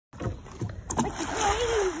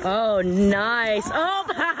Oh, nice. Oh.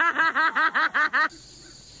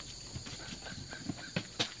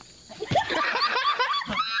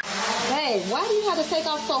 Hey, why do you have to take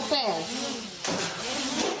off so fast?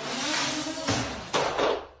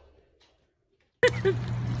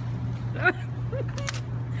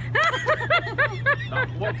 Not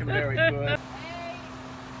looking very good. 8,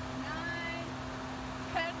 9,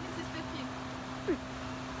 10, this is 15.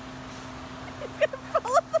 It's gonna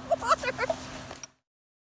fall in the water.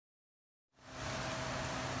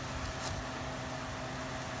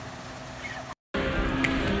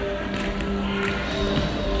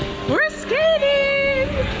 We're skating!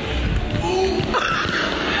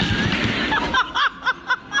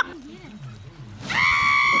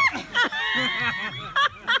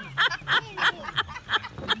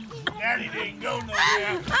 Daddy didn't go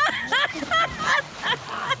nowhere.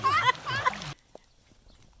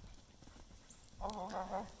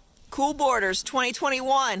 Cool Borders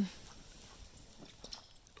 2021.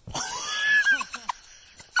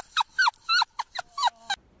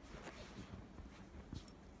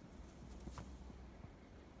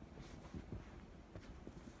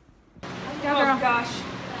 Oh gosh.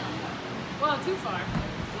 Well, too far.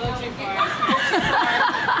 A little too far.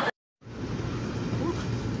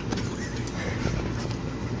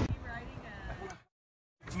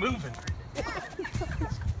 It's moving.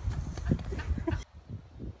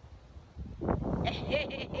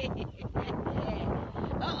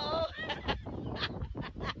 Uh-oh.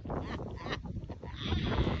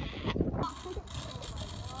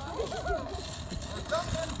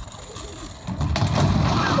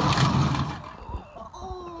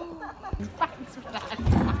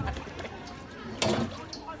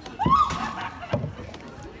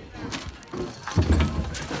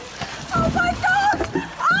 Oh my God!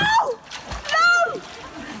 Oh! No!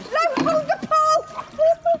 No, hold the pole!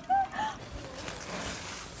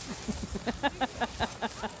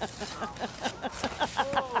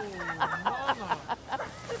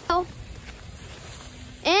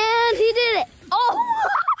 And he did it. Oh!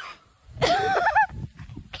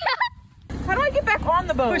 How do I get back on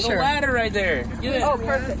the boat? Push The her. ladder right there. Get it. Oh,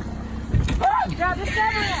 perfect. Yeah, just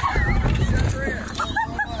sever it.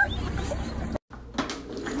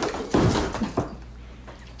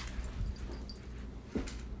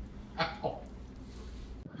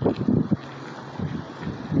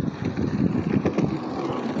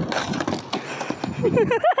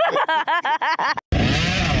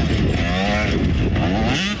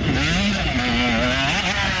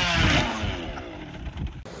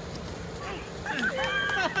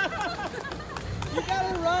 You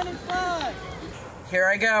gotta run and fly. Here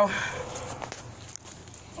I go.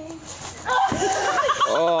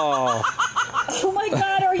 Oh. Oh my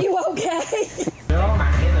God, are you okay?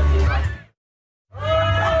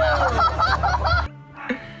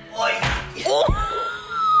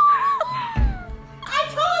 I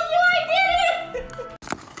told you I did it!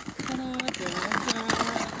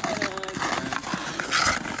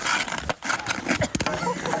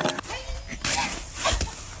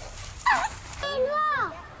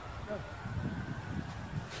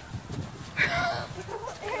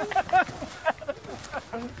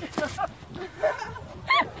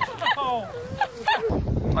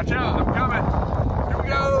 Watch out, I'm coming. Here we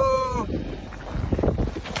go.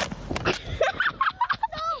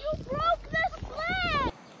 No, you broke the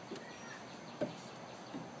sled!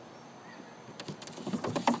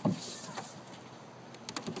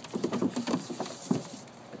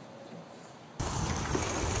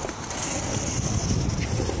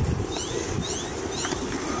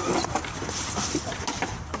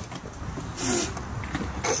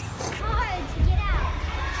 Hard to get out.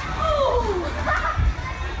 Oh!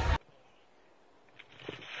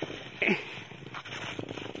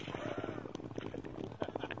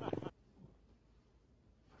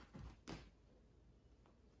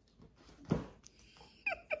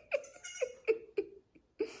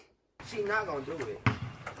 She's not gonna do it.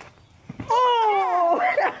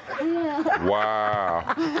 Wow.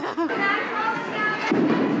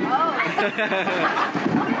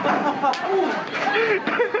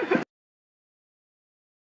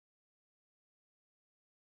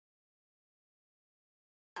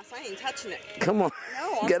 I ain't touching it. Come on.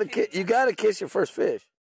 No, You gotta kiss your first fish.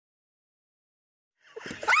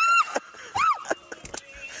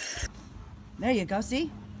 There you go,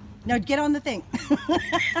 see? Now get on the thing.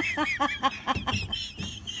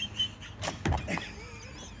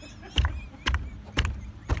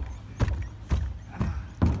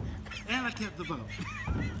 And I kept the boat.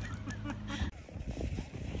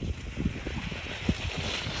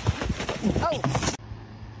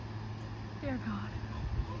 Dear God.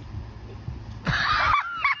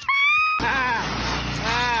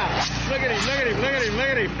 look at him, look at him, look at him, look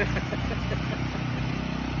at him.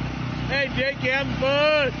 Hey, Jake, having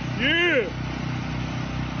fun? Yeah.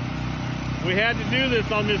 We had to do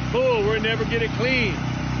this on this pool. We'll never get it clean.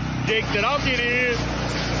 Jake said, I'll get in.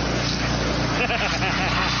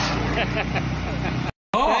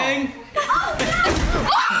 Bang.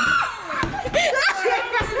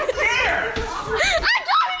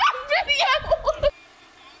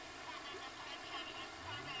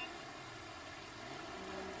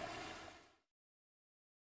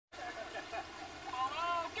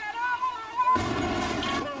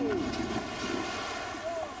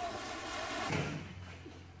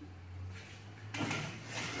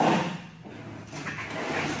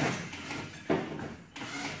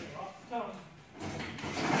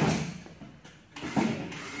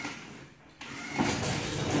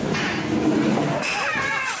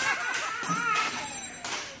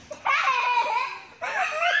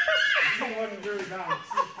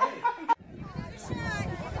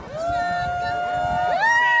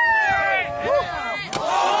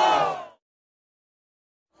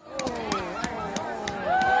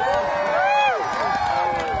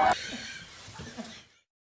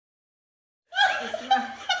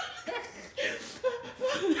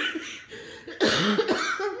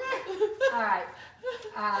 Alright.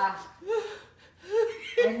 I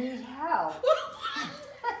need help.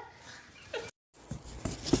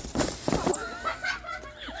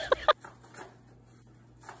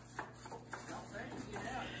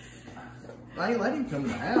 I ain't letting him come to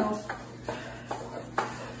the house.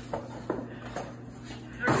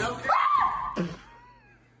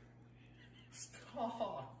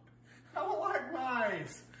 Stop. I don't like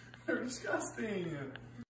mice. They're disgusting.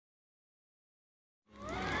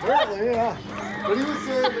 Really, yeah. But he was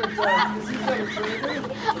saying that because he's got a trailer.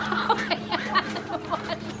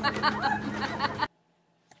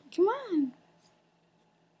 Come on.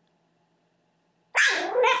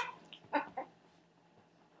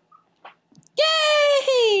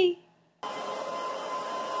 Yay!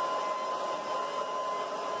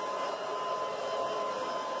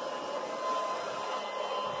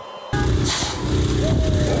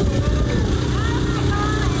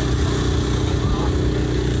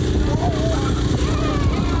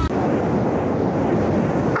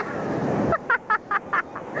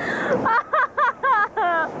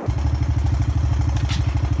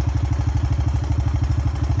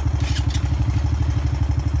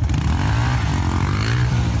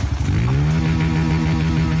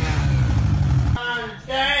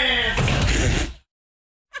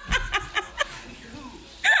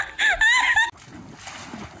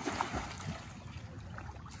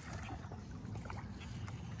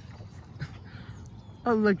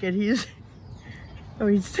 Oh, look at he's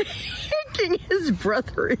taking his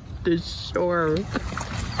brother to shore.